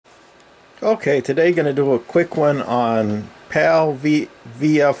Okay, today going to do a quick one on PAL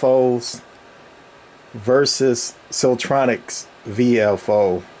VFOs versus Siltronix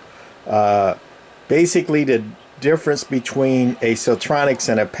VFO. Basically, the difference between a Siltronix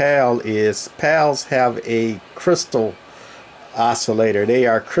and a PAL is PALs have a crystal oscillator. They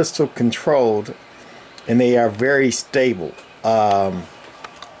are crystal controlled and they are very stable.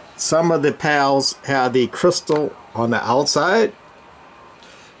 Some of the PALs have the crystal on the outside.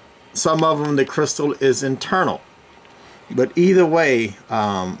 Some of them, the crystal is internal. But either way,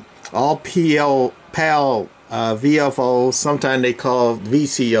 all PAL VFOs, sometimes they call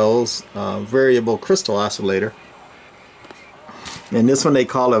VCOs, variable crystal oscillator. And this one they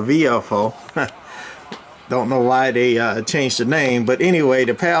call a VFO. Don't know why they changed the name, but anyway,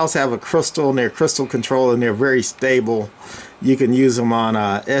 the PALs have a crystal and they're crystal control and they're very stable. You can use them on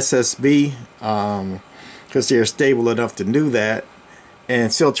SSB because they're stable enough to do that.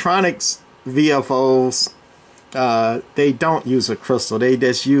 And Siltronix VFOs, they don't use a crystal. They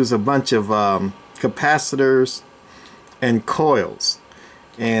just use a bunch of capacitors and coils.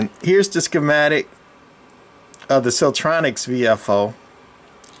 And here's the schematic of the Siltronix VFO.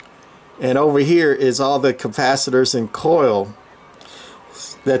 And over here is all the capacitors and coil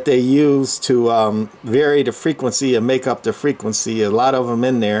that they use to vary the frequency and make up the frequency. A lot of them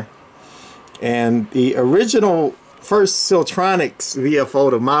in there. And the original first Siltronix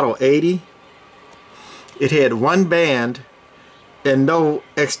VFO, the model 80, it had one band and no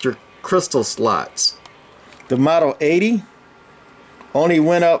extra crystal slots. The model 80 only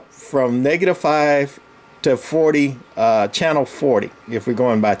went up from -5 to 40, channel 40, if we're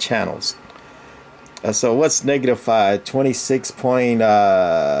going by channels. So what's -5?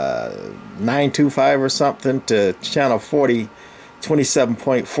 26.925 or something to channel 40,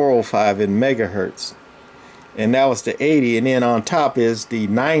 27.405 in megahertz. And that was the 80, and then on top is the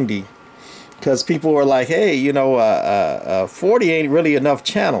 90, because people were like, hey, you know, 40 ain't really enough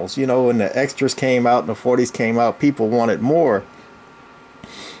channels. You know, when the extras came out and the 40s came out, people wanted more.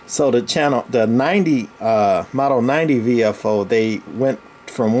 So the 90 model 90 VFO, they went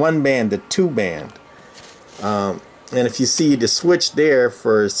from one band to two band. And if you see the switch there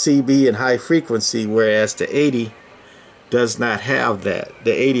for CB and high frequency, whereas the 80 does not have that.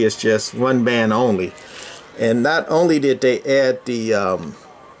 The 80 is just one band only. And not only did they add the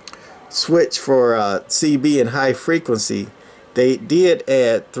switch for CB and high frequency, they did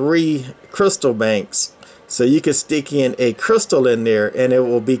add 3 crystal banks. So you can stick in a crystal in there and it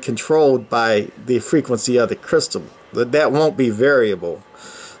will be controlled by the frequency of the crystal. But that won't be variable.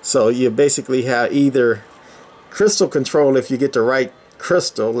 So you basically have either crystal control if you get the right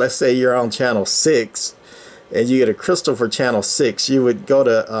crystal. Let's say you're on channel 6 and you get a crystal for channel 6. You would go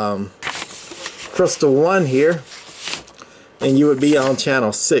to crystal 1 here and you would be on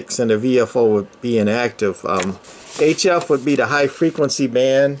channel 6 and the VFO would be inactive. HF would be the high frequency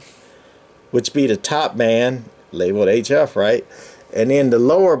band, which be the top band, labeled HF, right? And then the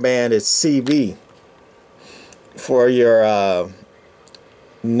lower band is CB for your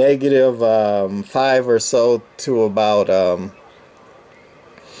 -5 or so to about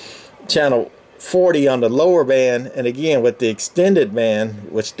channel 40 on the lower band. And again, with the extended band,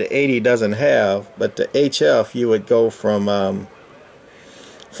 which the 80 doesn't have, but the HF, you would go from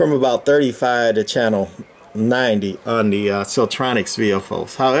about 35 to channel 90 on the Siltronix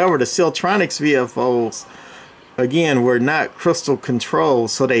VFOs. However, the Siltronix VFOs, again, were not crystal controlled,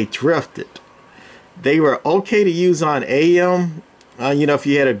 so they drifted. They were okay to use on AM, you know, if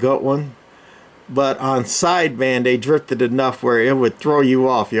you had a good one, but on sideband they drifted enough where it would throw you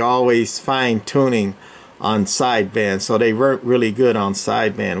off. You're always fine-tuning on sideband, so they weren't really good on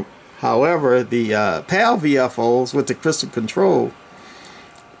sideband. However, the PAL VFOs with the crystal control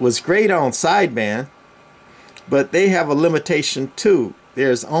was great on sideband, but they have a limitation too.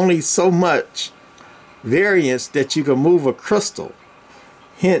 There's only so much variance that you can move a crystal.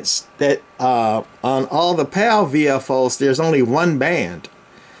 Hence that on all the PAL VFOs there's only one band,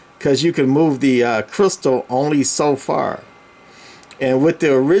 because you can move the crystal only so far. And with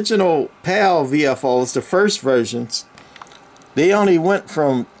the original PAL VFOs, the first versions, they only went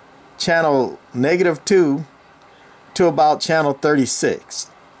from channel -2 to about channel 36.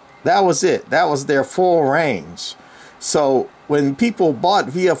 That was it. That was their full range. So when people bought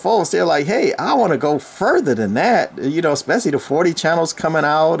VFOs, they're like, hey, I want to go further than that. You know, especially the 40 channels coming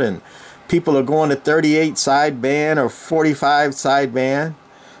out and people are going to 38 sideband or 45 sideband.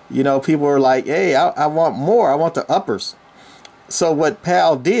 You know, people are like, hey, I want more. I want the uppers. So what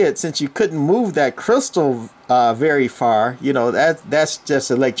PAL did, since you couldn't move that crystal very far, you know, that's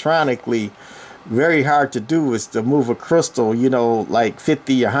just electronically very hard to do is to move a crystal, you know, like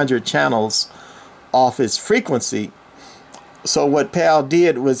 50 or 100 channels off its frequency. So what PAL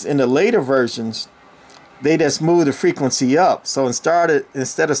did was, in the later versions, they just moved the frequency up. So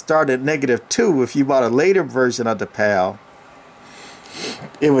instead of starting at -2, if you bought a later version of the PAL,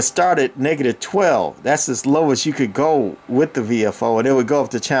 it would start at -12. That's as low as you could go with the VFO, and it would go up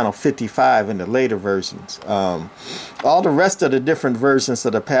to channel 55 in the later versions. All the rest of the different versions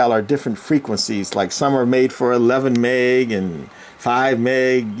of the PAL are different frequencies. Like some are made for 11 meg and 5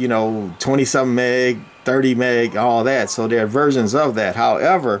 meg, you know, 20-something meg, 30 meg, all that. So there are versions of that.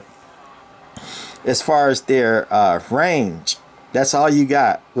 However, as far as their range, that's all you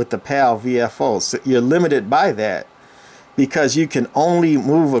got with the PAL VFO. So you're limited by that, because you can only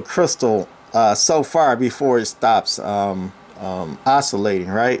move a crystal so far before it stops oscillating,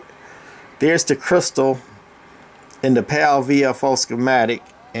 right? There's the crystal in the PAL VFO schematic,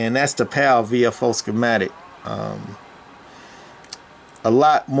 and that's the PAL VFO schematic. A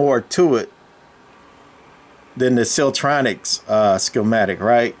lot more to it than the Siltronix schematic,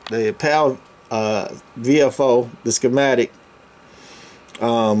 right? The PAL VFO, the schematic,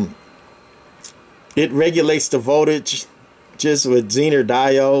 it regulates the voltage just with Zener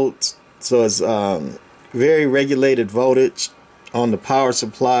diodes, so it's very regulated voltage on the power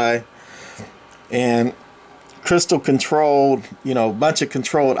supply, and crystal controlled, you know, bunch of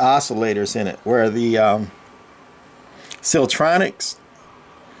controlled oscillators in it, where the Siltronix,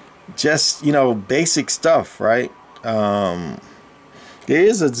 just, you know, basic stuff, right? There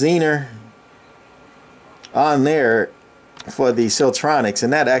is a Zener on there for the Siltronix,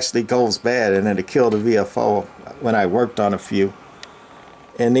 and that actually goes bad, and it'll kill the VFO when I worked on a few.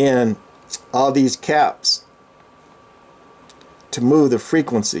 And then all these caps to move the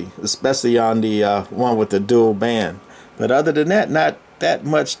frequency, especially on the one with the dual band. But other than that, not that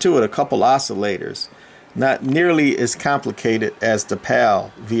much to it. A couple oscillators, not nearly as complicated as the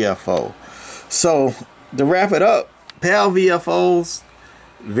PAL VFO. So to wrap it up, PAL VFOs,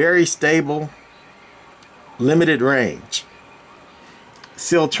 very stable, limited range.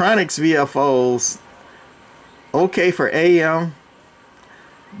 Siltronix VFOs, okay for AM,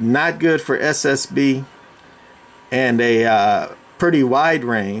 not good for SSB, and a pretty wide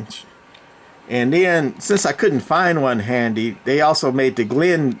range. And then, since I couldn't find one handy, they also made the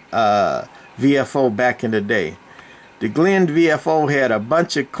Glen VFO back in the day. The Glen VFO had a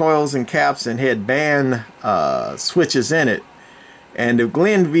bunch of coils and caps and had band switches in it. And the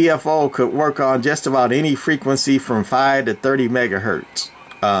Glen VFO could work on just about any frequency from 5 to 30 megahertz.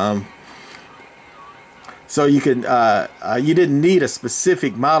 So you could you didn't need a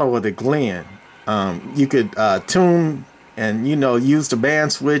specific model of the Glen. You could tune and, you know, use the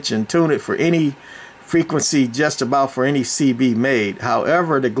band switch and tune it for any frequency, just about for any CB made.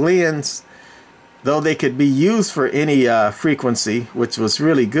 However, the Glens, though they could be used for any frequency, which was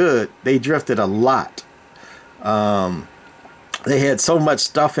really good, they drifted a lot. They had so much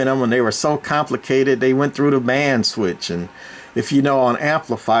stuff in them, and they were so complicated, they went through the band switch. And if you know, on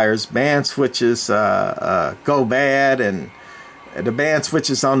amplifiers, band switches go bad, and the band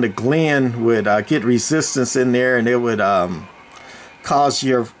switches on the Glen would get resistance in there, and it would cause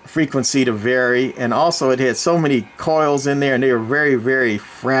your frequency to vary. And also, it had so many coils in there, and they were very, very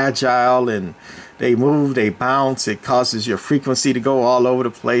fragile, and they move, they bounce. It causes your frequency to go all over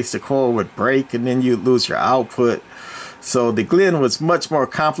the place. The coil would break, and then you'd lose your output. So the Glen was much more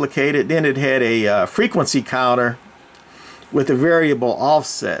complicated. Then it had a frequency counter with a variable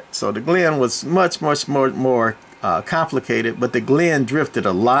offset. So the Glen was much more complicated, but the Glen drifted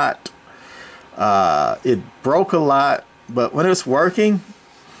a lot. It broke a lot, but when it was working,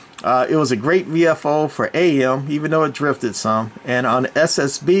 it was a great VFO for AM, even though it drifted some. And on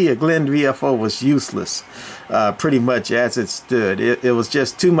SSB, a Glen VFO was useless, pretty much as it stood. It was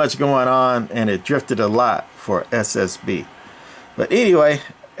just too much going on, and it drifted a lot for SSB. But anyway,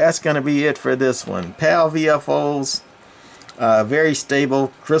 that's going to be it for this one. PAL VFOs, very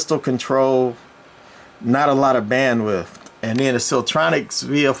stable, crystal control, not a lot of bandwidth. And then the Siltronix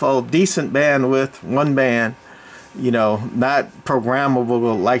VFO, decent bandwidth, one band, you know, not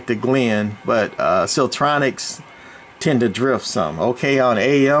programmable like the Glen, but Siltronix tend to drift some. Okay on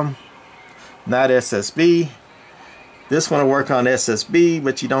AM, not SSB. This one will work on SSB,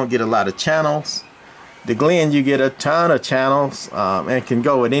 but you don't get a lot of channels. The Glen, you get a ton of channels, and can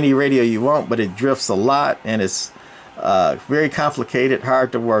go with any radio you want, but it drifts a lot, and it's very complicated,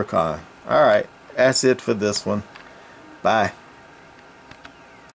 hard to work on. All right, that's it for this one. Bye.